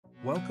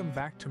Welcome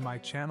back to my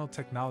channel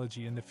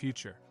Technology in the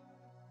Future.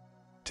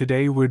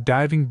 Today we're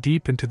diving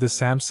deep into the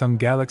Samsung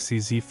Galaxy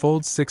Z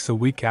Fold 6 a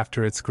week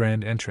after its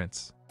grand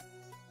entrance.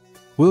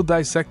 We'll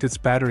dissect its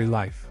battery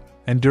life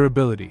and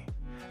durability,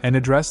 and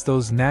address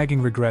those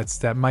nagging regrets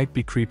that might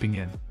be creeping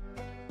in.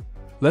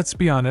 Let's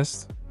be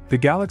honest, the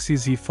Galaxy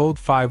Z Fold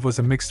 5 was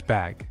a mixed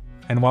bag,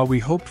 and while we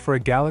hoped for a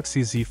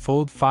Galaxy Z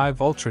Fold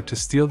 5 Ultra to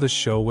steal the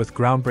show with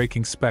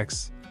groundbreaking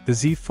specs, the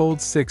Z Fold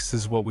 6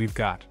 is what we've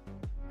got.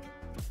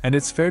 And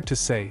it's fair to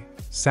say,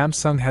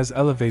 Samsung has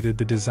elevated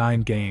the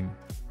design game.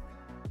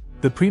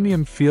 The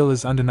premium feel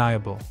is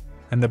undeniable,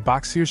 and the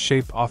boxier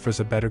shape offers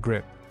a better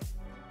grip.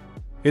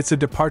 It's a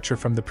departure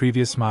from the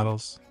previous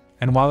models,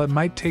 and while it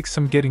might take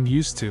some getting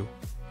used to,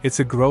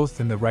 it's a growth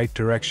in the right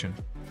direction.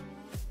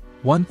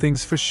 One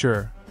thing's for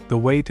sure, the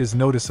weight is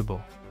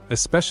noticeable,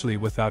 especially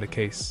without a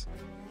case.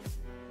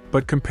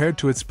 But compared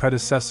to its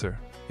predecessor,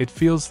 it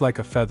feels like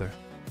a feather.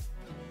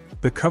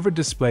 The covered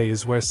display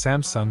is where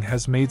Samsung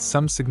has made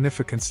some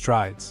significant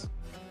strides.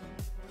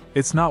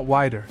 It's not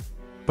wider,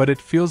 but it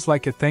feels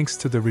like it thanks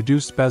to the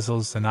reduced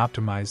bezels and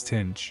optimized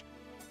hinge.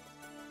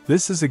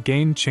 This is a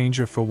game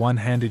changer for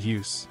one-handed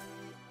use.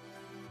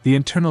 The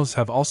internals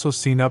have also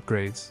seen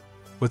upgrades,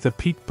 with a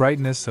peak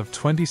brightness of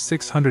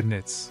 2600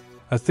 nits,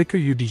 a thicker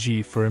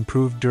UDG for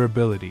improved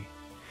durability,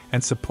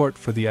 and support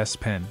for the S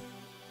Pen.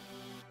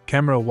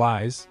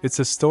 Camera-wise, it's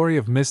a story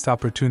of missed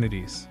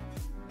opportunities.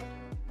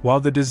 While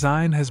the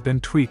design has been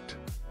tweaked,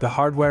 the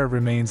hardware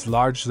remains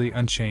largely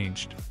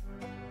unchanged.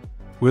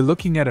 We're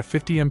looking at a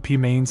 50MP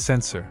main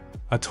sensor,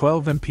 a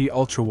 12MP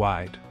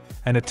ultra-wide,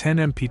 and a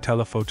 10MP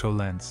telephoto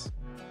lens.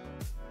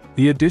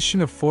 The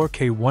addition of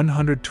 4K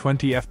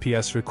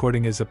 120fps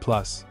recording is a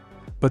plus,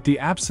 but the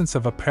absence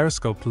of a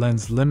periscope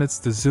lens limits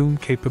the zoom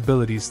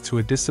capabilities to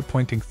a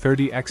disappointing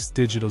 30x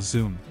digital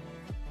zoom.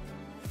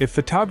 If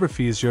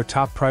photography is your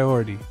top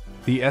priority,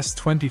 the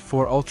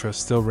S24 Ultra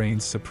still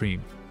reigns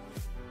supreme.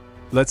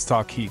 Let's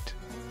talk heat.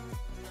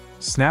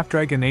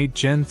 Snapdragon 8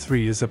 Gen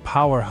 3 is a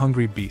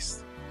power-hungry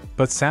beast,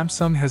 but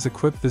Samsung has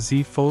equipped the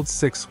Z Fold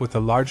 6 with a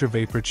larger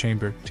vapor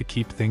chamber to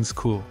keep things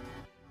cool.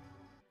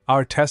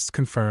 Our tests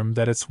confirm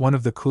that it's one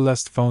of the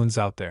coolest phones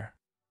out there.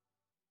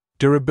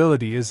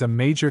 Durability is a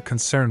major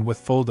concern with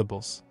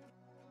foldables.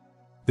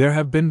 There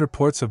have been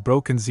reports of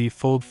broken Z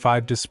Fold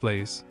 5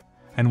 displays,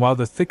 and while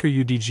the thicker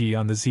UDG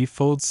on the Z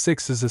Fold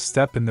 6 is a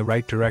step in the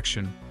right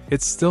direction,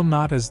 it's still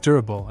not as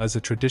durable as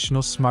a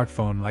traditional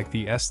smartphone like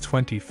the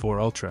S24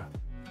 Ultra.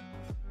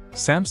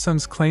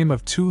 Samsung's claim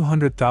of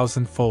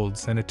 200,000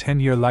 folds and a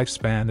 10-year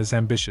lifespan is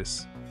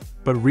ambitious,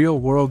 but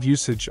real-world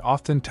usage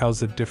often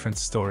tells a different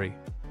story.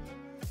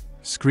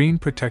 Screen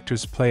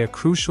protectors play a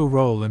crucial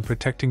role in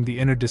protecting the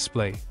inner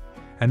display,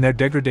 and their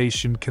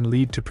degradation can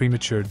lead to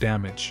premature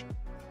damage.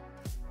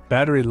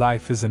 Battery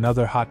life is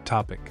another hot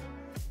topic.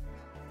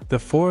 The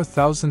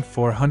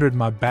 4400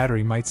 mAh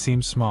battery might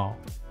seem small,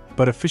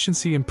 but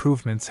efficiency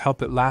improvements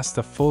help it last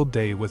a full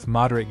day with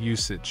moderate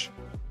usage.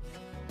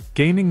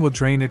 Gaming will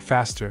drain it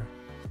faster,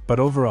 but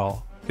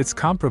overall, it's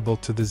comparable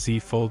to the Z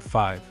Fold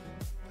 5.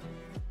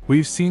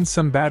 We've seen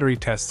some battery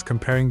tests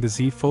comparing the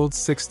Z Fold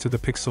 6 to the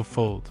Pixel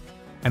Fold,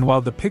 and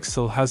while the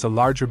Pixel has a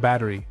larger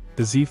battery,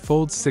 the Z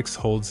Fold 6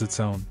 holds its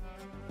own.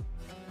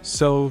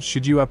 So,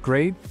 should you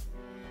upgrade?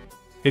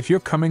 If you're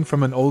coming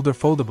from an older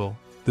foldable,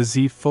 the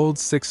Z Fold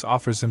 6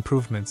 offers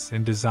improvements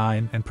in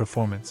design and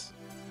performance.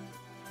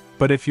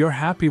 But if you're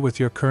happy with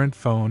your current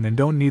phone and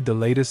don't need the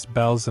latest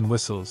bells and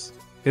whistles,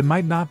 it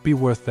might not be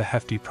worth the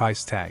hefty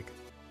price tag.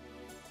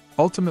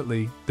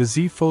 Ultimately, the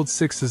Z Fold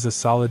 6 is a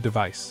solid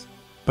device,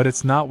 but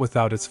it's not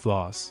without its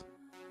flaws.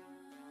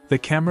 The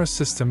camera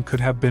system could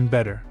have been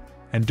better,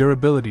 and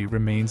durability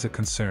remains a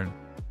concern.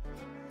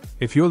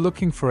 If you're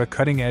looking for a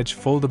cutting-edge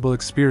foldable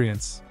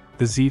experience,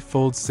 the Z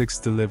Fold 6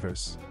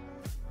 delivers.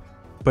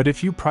 But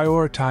if you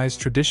prioritize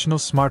traditional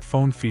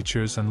smartphone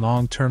features and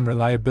long-term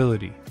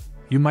reliability,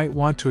 you might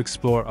want to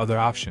explore other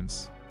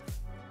options.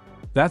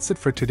 That's it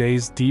for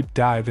today's deep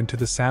dive into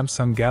the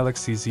Samsung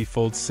Galaxy Z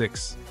Fold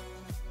 6.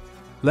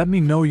 Let me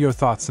know your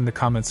thoughts in the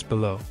comments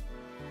below.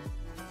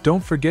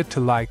 Don't forget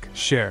to like,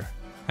 share,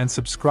 and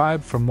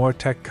subscribe for more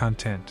tech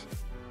content.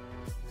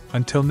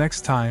 Until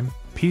next time,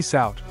 peace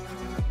out.